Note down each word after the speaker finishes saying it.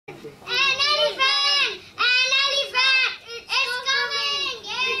An elephant! An elephant! It's coming!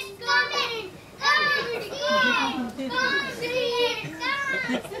 It's coming! Come see it!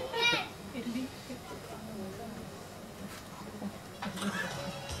 Come see it!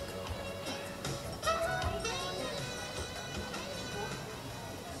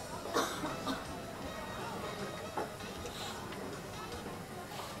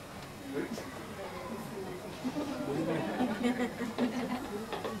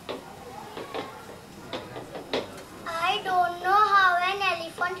 I don't know how an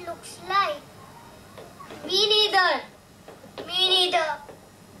elephant looks like. Me neither. Me neither.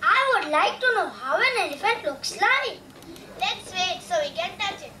 I would like to know how an elephant looks like. Let's wait so we can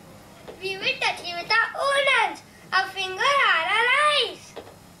touch it. We will touch it with our own hands. Our fingers are our eyes.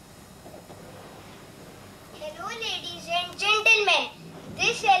 Hello ladies and gentlemen.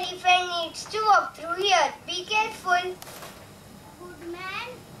 This elephant needs to walk through here. Be careful. Good man,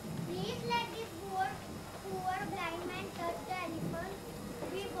 please let this poor blind man touch the elephant.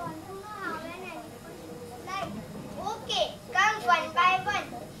 We want to know how an elephant looks like. Okay, come one by one.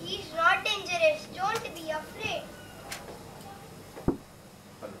 He's not dangerous. Don't be afraid.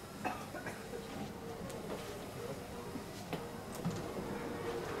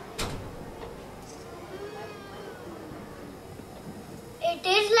 It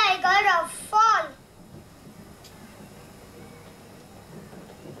is like a rough fall.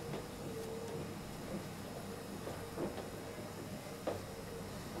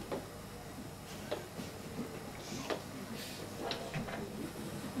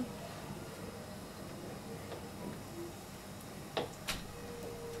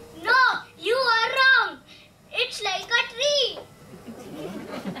 No, you are wrong. It's like a tree.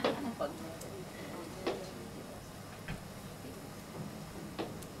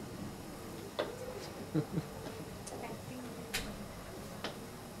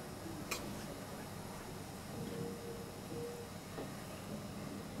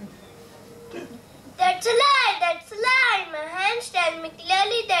 That's a lie, that's a lie. My hands tell me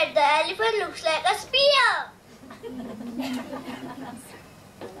clearly that the elephant looks like a spear.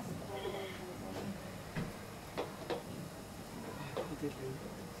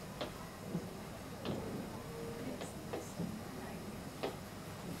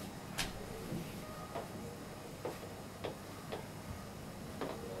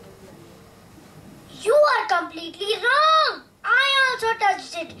 You are completely wrong. I also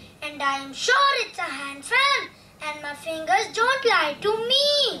touched it and I am sure it's a hand fan and my fingers don't lie to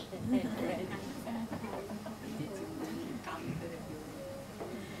me.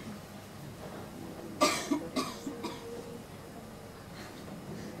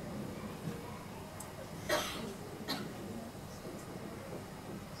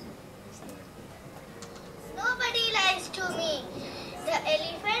 Nobody lies to me. The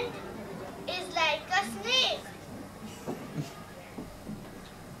elephant is like a snake.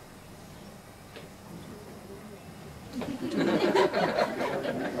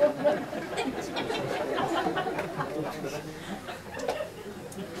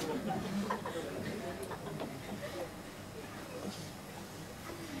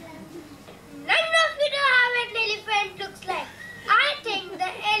 None of you know how an elephant looks like. I think the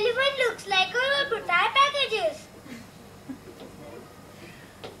elephant looks like a roll to tie packages.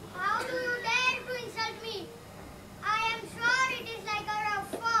 How do you dare to insult me? I am sure it is like a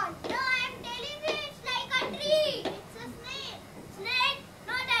rough fall. No, I am telling you it's like a tree. It's a snake. Snake?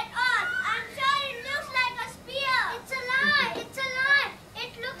 Not at all. I'm sure it looks like a spear. It's a lie. It's a lie.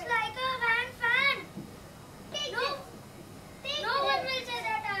 It looks like a hand fan. Take this. No one will say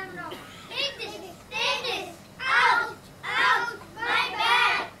that I am wrong. Take this. Take this. Ouch. Ouch. My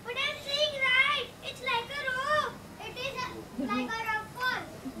back. But I'm saying right. It's like a rope. It is like a rough fall.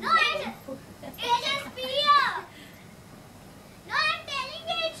 No, it's a spear. No, I'm telling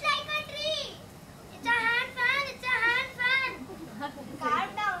you it's like a tree. It's a hand fan. It's a hand fan. Calm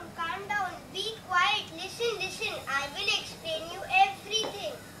down. Calm down. Be quiet. Listen. Listen. I will explain you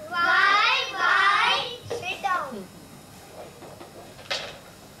everything. Why? Sit down.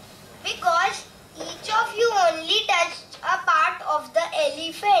 Because each of you only touched a part of the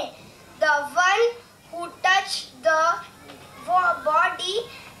elephant. The one who touched the body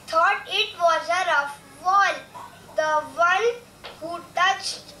thought it was a rough wall. The one who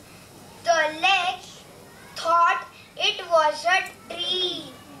touched the leg thought it was a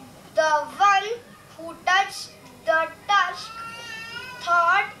tree. The one who touched the tusk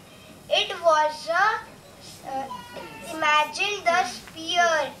thought it was a imagine the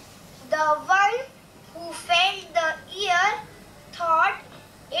spear. The one who felt the ear thought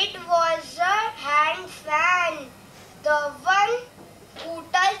it was a hand fan. The one who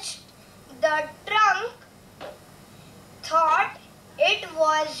touched the trunk thought it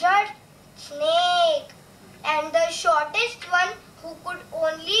was a snake, and the shortest one, who could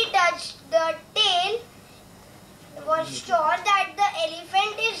only touch the tail, was sure that the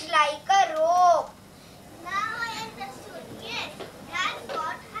elephant is like a rope. Now I understood. Yes, that's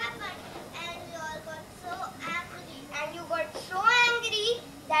what happened. And we all got so angry. And you got so angry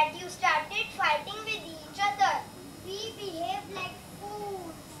that you started fighting with each other. We behaved like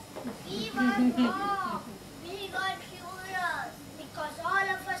fools. We were wrong. We got furious because all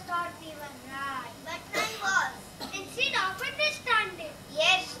of us thought we were right. But none was. Instead of understanding.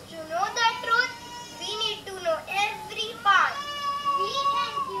 Yes, to know the truth, we need to know every part. We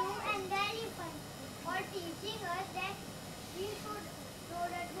thank you and the elephant for teaching us that we should know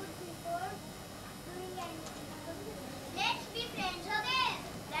the truth before doing anything. Let's be friends again.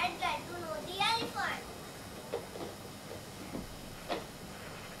 Let's get to know the elephant.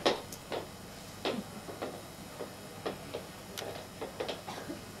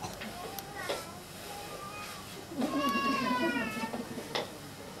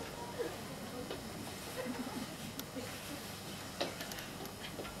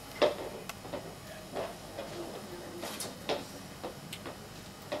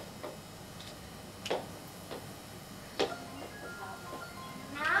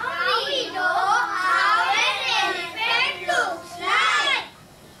 Now we know how an elephant looks like.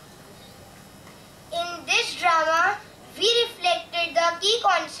 In this drama, we reflected the key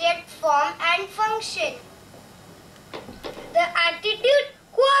concept, form and function. The attitude,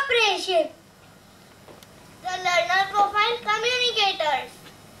 cooperation. The learner profile, communicators.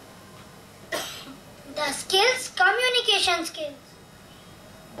 The skills, communication skills.